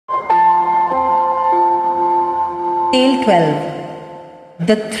Tale 12.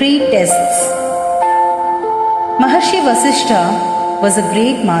 The Three Tests. Maharshi Vasishtha was a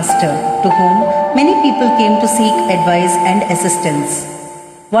great master to whom many people came to seek advice and assistance.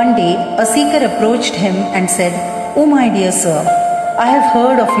 One day, a seeker approached him and said, "Oh my dear sir, I have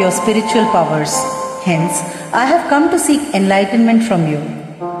heard of your spiritual powers. Hence, I have come to seek enlightenment from you.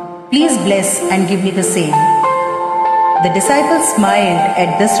 Please bless and give me the same." The disciple smiled at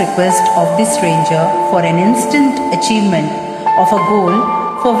this request of the stranger for an instant achievement of a goal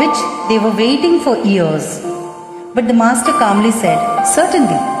for which they were waiting for years. But the master calmly said,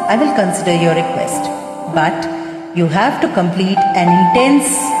 "Certainly, I will consider your request. But you have to complete an intense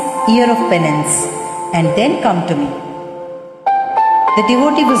year of penance and then come to me." The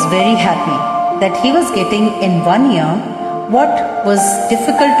devotee was very happy that he was getting in 1 year what was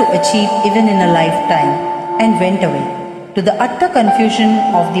difficult to achieve even in a lifetime, and went away, to the utter confusion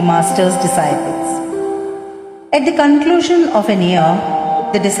of the master's disciples. At the conclusion of an year,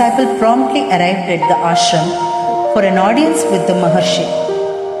 the disciple promptly arrived at the ashram for an audience with the Maharshi.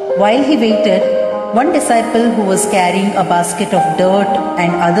 While he waited, one disciple who was carrying a basket of dirt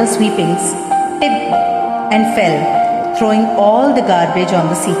and other sweepings tipped and fell, throwing all the garbage on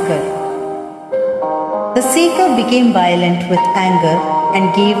the seeker. The seeker became violent with anger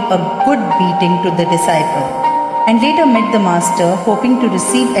and gave a good beating to the disciple, and later met the master hoping to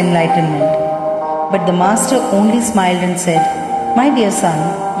receive enlightenment. But the master only smiled and said, "My dear son,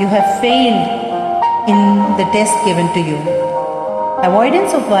 you have failed in the test given to you.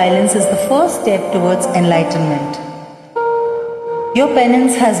 Avoidance of violence is the first step towards enlightenment. Your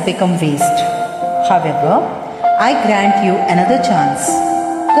penance has become waste. However, I grant you another chance.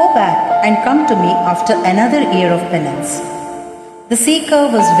 Go back and come to me after another year of penance." The seeker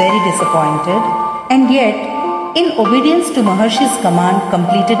was very disappointed, and yet, in obedience to Maharshi's command,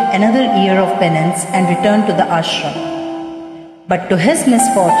 completed another year of penance and returned to the ashram. But to his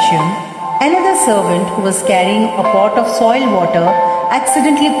misfortune, another servant who was carrying a pot of soil water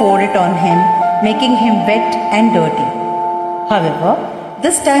accidentally poured it on him, making him wet and dirty. However,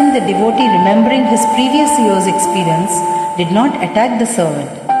 this time the devotee, remembering his previous year's experience, did not attack the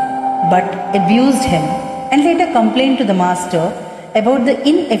servant, but abused him, and later complained to the master about the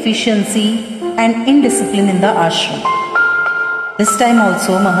inefficiency and indiscipline in the ashram. This time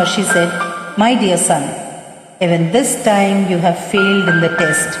also Maharshi said, "My dear son, even this time you have failed in the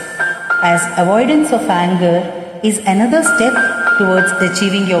test, as avoidance of anger is another step towards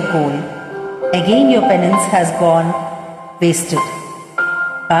achieving your goal. Again your penance has gone wasted.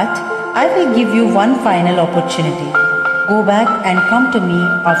 But I will give you one final opportunity. Go back and come to me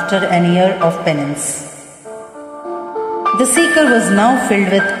after an year of penance." The seeker was now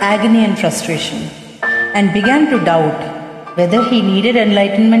filled with agony and frustration, and began to doubt whether he needed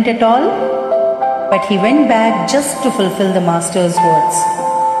enlightenment at all. But he went back just to fulfill the master's words,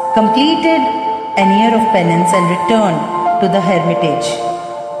 completed an year of penance, and returned to the hermitage.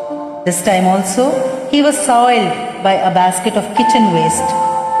 This time also he was soiled by a basket of kitchen waste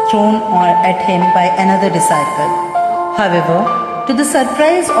thrown at him by another disciple. However, to the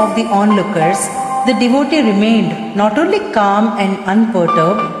surprise of the onlookers, the devotee remained not only calm and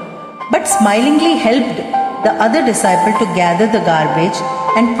unperturbed, but smilingly helped the other disciple to gather the garbage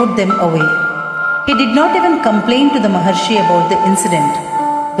and put them away. He did not even complain to the Maharshi about the incident,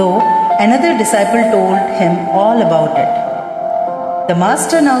 though another disciple told him all about it. The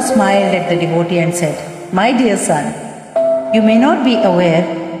master now smiled at the devotee and said, "My dear son, you may not be aware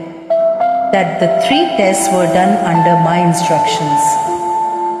that the 3 tests were done under my instructions.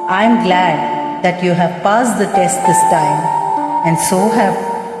 I am glad that you have passed the test this time, and so have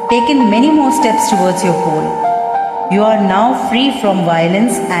taken many more steps towards your goal. You are now free from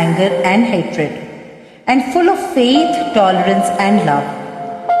violence, anger and hatred, and full of faith, tolerance and love.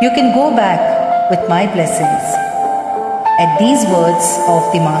 You can go back with my blessings." At these words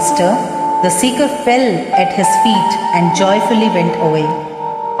of the master, the seeker fell at his feet and joyfully went away,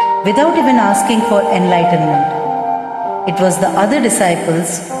 without even asking for enlightenment. It was the other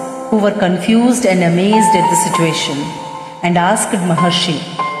disciples who were confused and amazed at the situation, and asked Maharshi,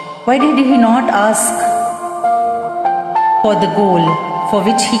 why did he not ask for the goal for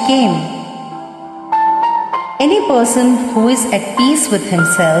which he came? "Any person who is at peace with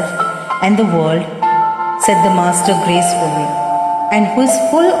himself and the world," said the master gracefully, "and who is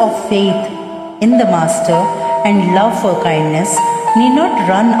full of faith in the master and love for kindness, need not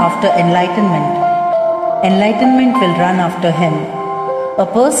run after enlightenment. Enlightenment will run after him. A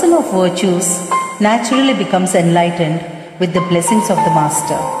person of virtues naturally becomes enlightened with the blessings of the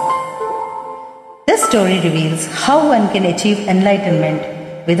master." This story reveals how one can achieve enlightenment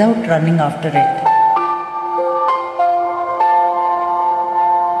without running after it.